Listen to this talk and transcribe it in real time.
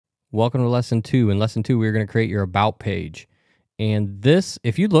Welcome to lesson 2. In lesson 2, we're going to create your about page. And this,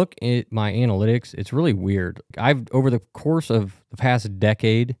 if you look at my analytics, it's really weird. Over the course of the past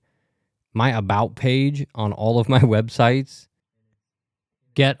decade, my about page on all of my websites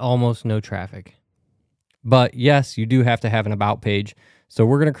get almost no traffic. But yes, you do have to have an about page. So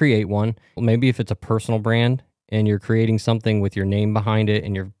we're going to create one. Maybe if it's a personal brand and you're creating something with your name behind it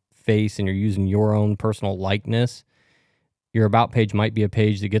and your face and you're using your own personal likeness, your about page might be a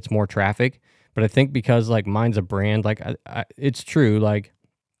page that gets more traffic. But I think because like mine's a brand, like it's true. Like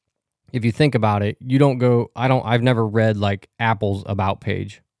if you think about it, you don't go, I've never read like Apple's about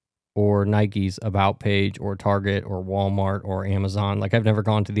page or Nike's about page or Target or Walmart or Amazon. Like I've never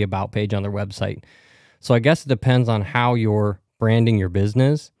gone to the about page on their website. So I guess it depends on how you're branding your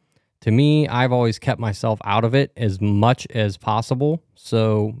business. To me, I've always kept myself out of it as much as possible.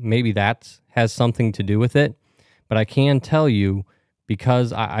 So maybe that has something to do with it. But I can tell you,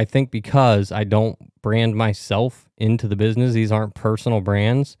 because I think because I don't brand myself into the business, these aren't personal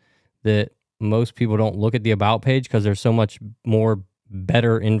brands, that most people don't look at the about page because there's so much more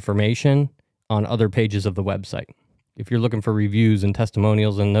better information on other pages of the website. If you're looking for reviews and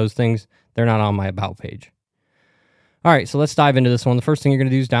testimonials and those things, they're not on my about page. All right, so let's dive into this one. The first thing you're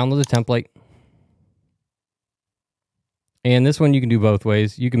going to do is download the template. And this one you can do both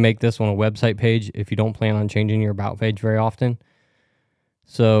ways. You can make this one a website page if you don't plan on changing your about page very often.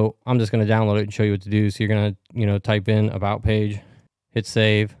 So I'm just going to download it and show you what to do. So you're going to, type in about page, hit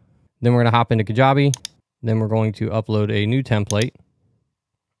save. Then we're going to hop into Kajabi. Then we're going to upload a new template.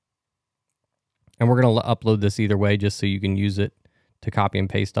 And we're going to upload this either way just so you can use it to copy and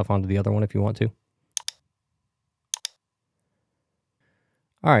paste stuff onto the other one if you want to.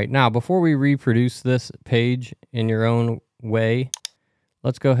 All right, now before we reproduce this page in your own way,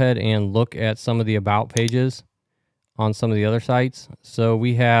 let's go ahead and look at some of the about pages on some of the other sites. So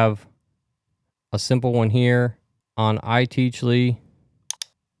we have a simple one here on iTeachly.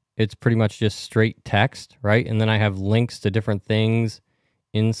 It's pretty much just straight text, right? And then I have links to different things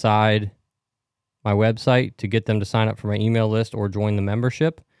inside my website to get them to sign up for my email list or join the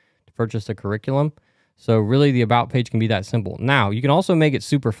membership to purchase a curriculum. So really the about page can be that simple. Now, you can also make it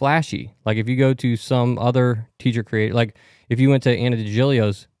super flashy. Like if you go to some other teacher creator, like if you went to Anna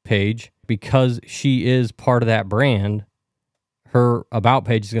DiGilio's page, because she is part of that brand, her about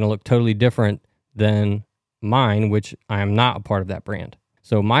page is going to look totally different than mine, which I am not a part of that brand.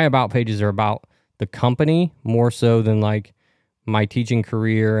 So my about pages are about the company more so than like my teaching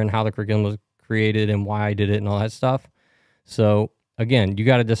career and how the curriculum was created and why I did it and all that stuff. So again, you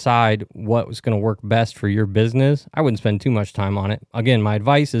got to decide what was going to work best for your business. I wouldn't spend too much time on it. Again, my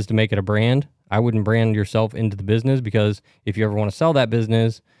advice is to make it a brand. I wouldn't brand yourself into the business because if you ever want to sell that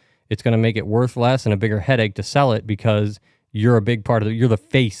business, it's going to make it worth less and a bigger headache to sell it because you're a big part of it. You're the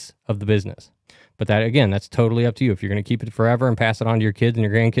face of the business. But that, again, that's totally up to you. If you're going to keep it forever and pass it on to your kids and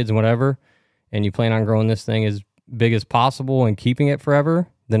your grandkids and whatever, and you plan on growing this thing as big as possible and keeping it forever,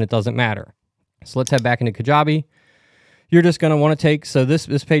 then it doesn't matter. So let's head back into Kajabi. You're just going to want to take, so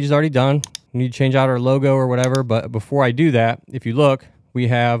this page is already done. We need to change out our logo or whatever, but before I do that, if you look, we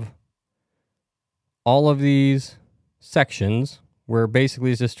have all of these sections where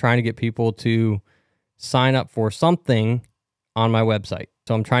basically it's just trying to get people to sign up for something on my website.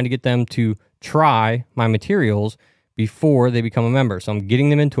 So I'm trying to get them to try my materials before they become a member. So I'm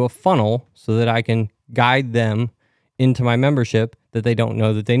getting them into a funnel so that I can guide them into my membership that they don't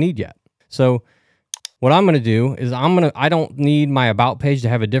know that they need yet. So what I'm going to do is I don't need my about page to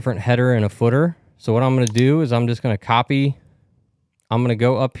have a different header and a footer. So what I'm going to do is I'm just going to copy. I'm going to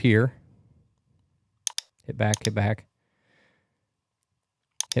go up here, hit back, hit back,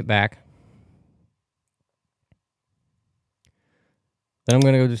 hit back. Then I'm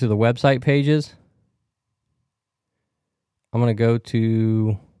going to go to the website pages. I'm going to go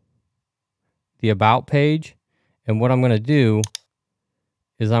to the about page. And what I'm going to do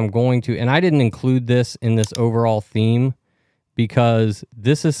is I'm going to, and I didn't include this in this overall theme because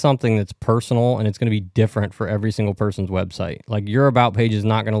this is something that's personal and it's going to be different for every single person's website. Like your about page is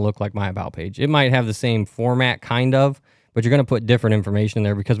not going to look like my about page. It might have the same format kind of, but you're going to put different information in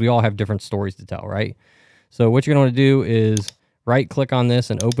there because we all have different stories to tell, right? So what you're going to do is right click on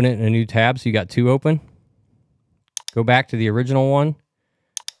this and open it in a new tab. So you got two open. Go back to the original one,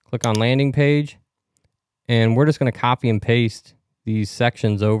 click on landing page, and we're just going to copy and paste these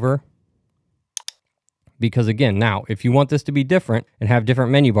sections over. Because again, now, if you want this to be different and have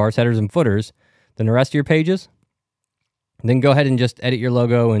different menu bars, headers, and footers than the rest of your pages, then go ahead and just edit your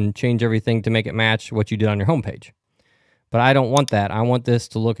logo and change everything to make it match what you did on your homepage. But I don't want that. I want this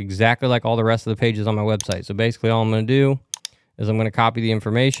to look exactly like all the rest of the pages on my website. So basically all I'm going to do is I'm going to copy the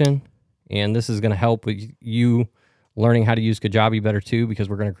information, and this is going to help with you learning how to use Kajabi better too, because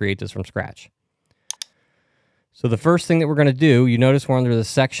we're going to create this from scratch. So the first thing that we're going to do, you notice we're under the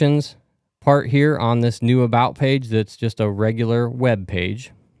sections part here on this new about page that's just a regular web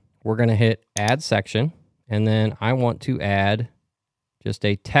page. We're going to hit add section, and then I want to add just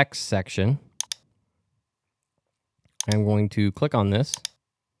a text section. I'm going to click on this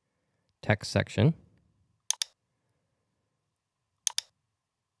text section.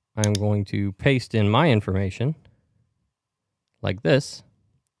 I'm going to paste in my information like this.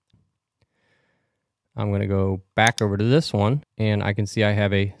 I'm going to go back over to this one, and I can see I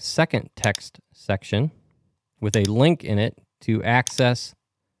have a second text section with a link in it to access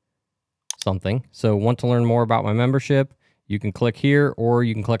something. So want to learn more about my membership, you can click here, or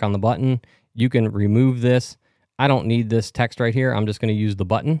you can click on the button. You can remove this. I don't need this text right here. I'm just going to use the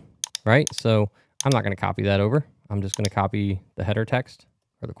button, right? So I'm not going to copy that over. I'm just going to copy the header text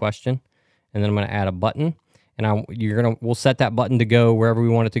or the question, and then I'm going to add a button, and we'll set that button to go wherever we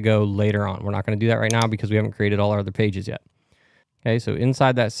want it to go later on. We're not going to do that right now because we haven't created all our other pages yet. Okay, so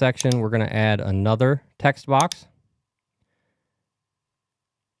inside that section, we're going to add another text box.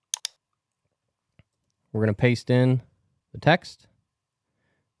 We're going to paste in the text.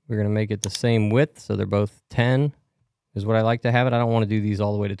 We're going to make it the same width, so they're both 10 is what I like to have it. I don't want to do these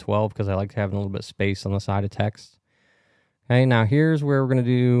all the way to 12 because I like having a little bit of space on the side of text. Okay, now here's where we're going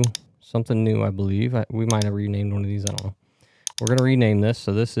to do something new, I believe. We might have renamed one of these, I don't know. We're going to rename this.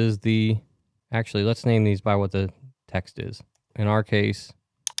 So this is actually, let's name these by what the text is. In our case,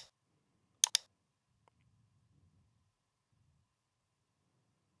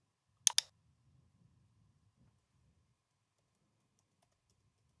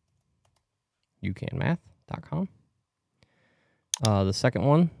 youcanmath.com. The second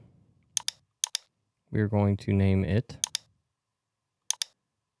one, we're going to name it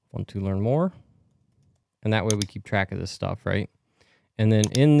Want to Learn More. And that way we keep track of this stuff, right? And then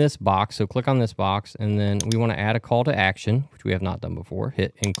in this box, so click on this box, and then we want to add a call to action, which we have not done before.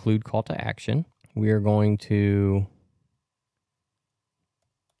 Hit include call to action. We are going to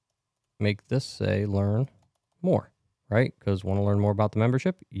make this say learn more, right? Because want to learn more about the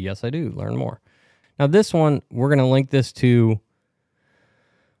membership? Yes, I do. Learn more. Now this one, we're going to link this to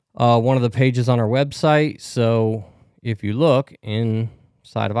one of the pages on our website. So if you look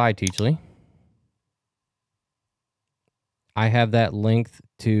inside of iTeachly, I have that linked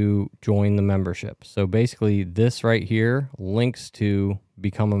to join the membership. So basically this right here links to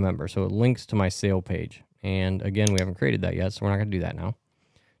become a member. So it links to my sale page. And again, we haven't created that yet, so we're not going to do that now.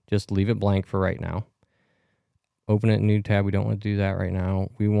 Just leave it blank for right now. Open it in a new tab. We don't want to do that right now.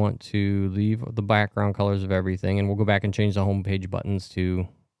 We want to leave the background colors of everything, and we'll go back and change the home page buttons to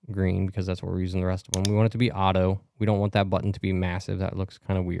green because that's what we're using the rest of them. We want it to be auto. We don't want that button to be massive. That looks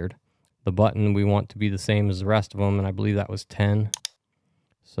kind of weird. The button we want to be the same as the rest of them, and I believe that was 10.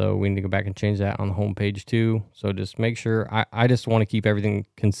 So we need to go back and change that on the home page too. So just make sure, I just want to keep everything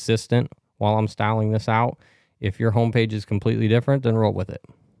consistent while I'm styling this out. If your home page is completely different, then roll with it.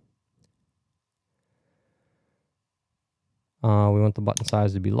 We want the button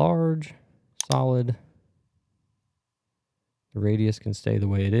size to be large, solid. The radius can stay the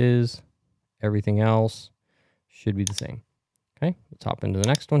way it is. Everything else should be the same. Okay, let's hop into the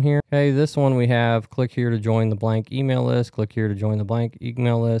next one here. Okay, this one we have click here to join the blank email list, click here to join the blank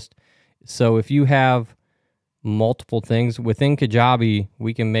email list. So if you have multiple things within Kajabi,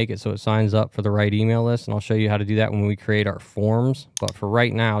 we can make it so it signs up for the right email list, and I'll show you how to do that when we create our forms. But for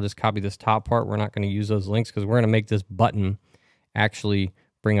right now, just copy this top part. We're not going to use those links because we're going to make this button actually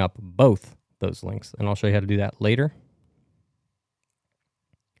bring up both those links, and I'll show you how to do that later.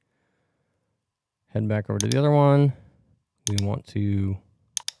 Head back over to the other one. We want to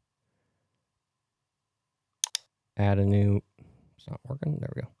add a new, it's not working, there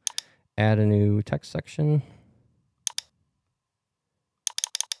we go. Add a new text section.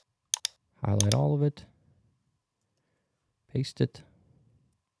 Highlight all of it. Paste it.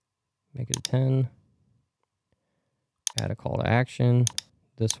 Make it a 10. Add a call to action.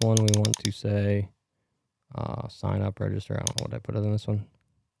 This one we want to say sign up, register. I don't know what I put in this one.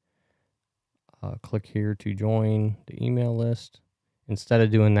 Click here to join the email list. Instead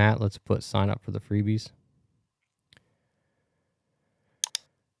of doing that, let's put sign up for the freebies.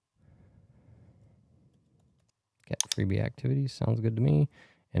 Get freebie activities, sounds good to me.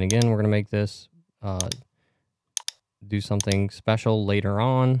 And again, we're going to make this do something special later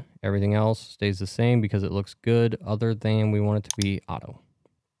on. Everything else stays the same because it looks good, other than we want it to be auto.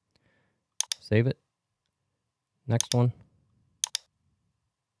 Save it. Next one.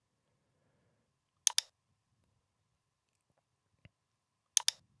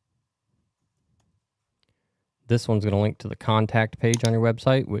 This one's going to link to the contact page on your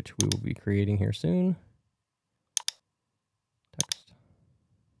website, which we will be creating here soon. Text.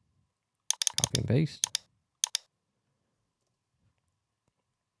 Copy and paste.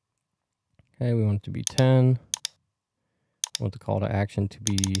 Okay, we want it to be 10. We want the call to action to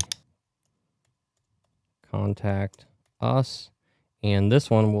be contact us. And this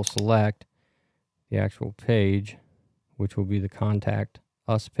one will select the actual page, which will be the contact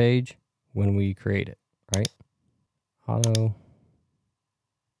us page when we create it, right? Auto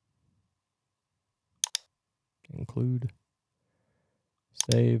include,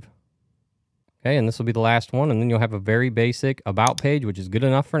 save. Okay, and this will be the last one, and then you'll have a very basic about page, which is good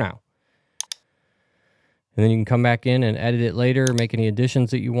enough for now. And then you can come back in and edit it later, make any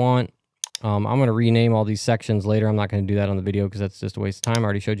additions that you want. I'm going to rename all these sections later. I'm not going to do that on the video because that's just a waste of time. I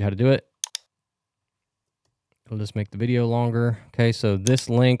already showed you how to do it. It'll just make the video longer. Okay, so this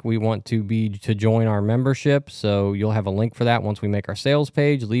link we want to be to join our membership. So you'll have a link for that once we make our sales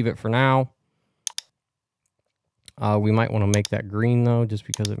page. Leave it for now. We might want to make that green though, just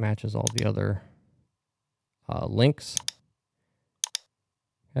because it matches all the other links.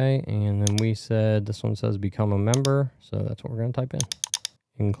 Okay, and then we said this one says become a member, so that's what we're going to type in.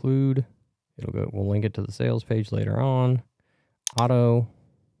 Include. It'll go. We'll link it to the sales page later on. Auto.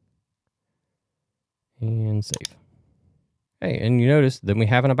 And save. Okay, and you notice then we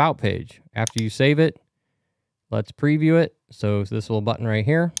have an about page. After you save it, let's preview it. So this little button right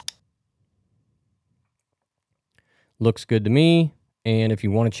here. Looks good to me. And if you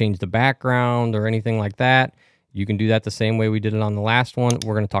want to change the background or anything like that, you can do that the same way we did it on the last one.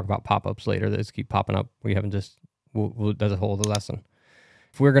 We're going to talk about pop-ups later. Those keep popping up. We haven't just, that's a whole other lesson.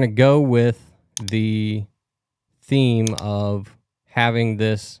 If we're going to go with the theme of having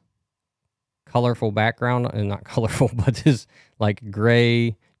this colorful background, and not colorful, but this like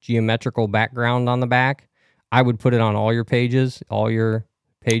gray geometrical background on the back, I would put it on all your pages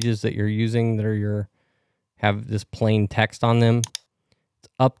that you're using that are have this plain text on them. It's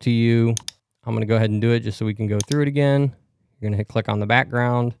up to you. I'm going to go ahead and do it just so we can go through it again. You're going to hit click on the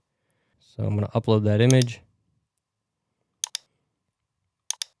background. So I'm going to upload that image.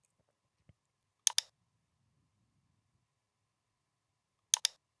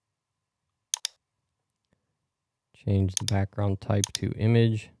 Change the background type to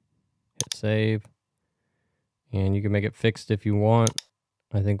image. Hit save. And you can make it fixed if you want.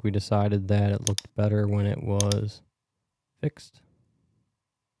 I think we decided that it looked better when it was fixed.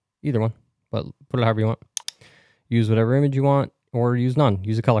 Either one, but put it however you want. Use whatever image you want, or use none.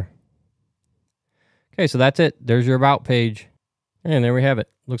 Use a color. Okay, so that's it. There's your about page. And there we have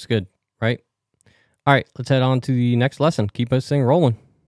it. Looks good, right? All right, let's head on to the next lesson. Keep this thing rolling.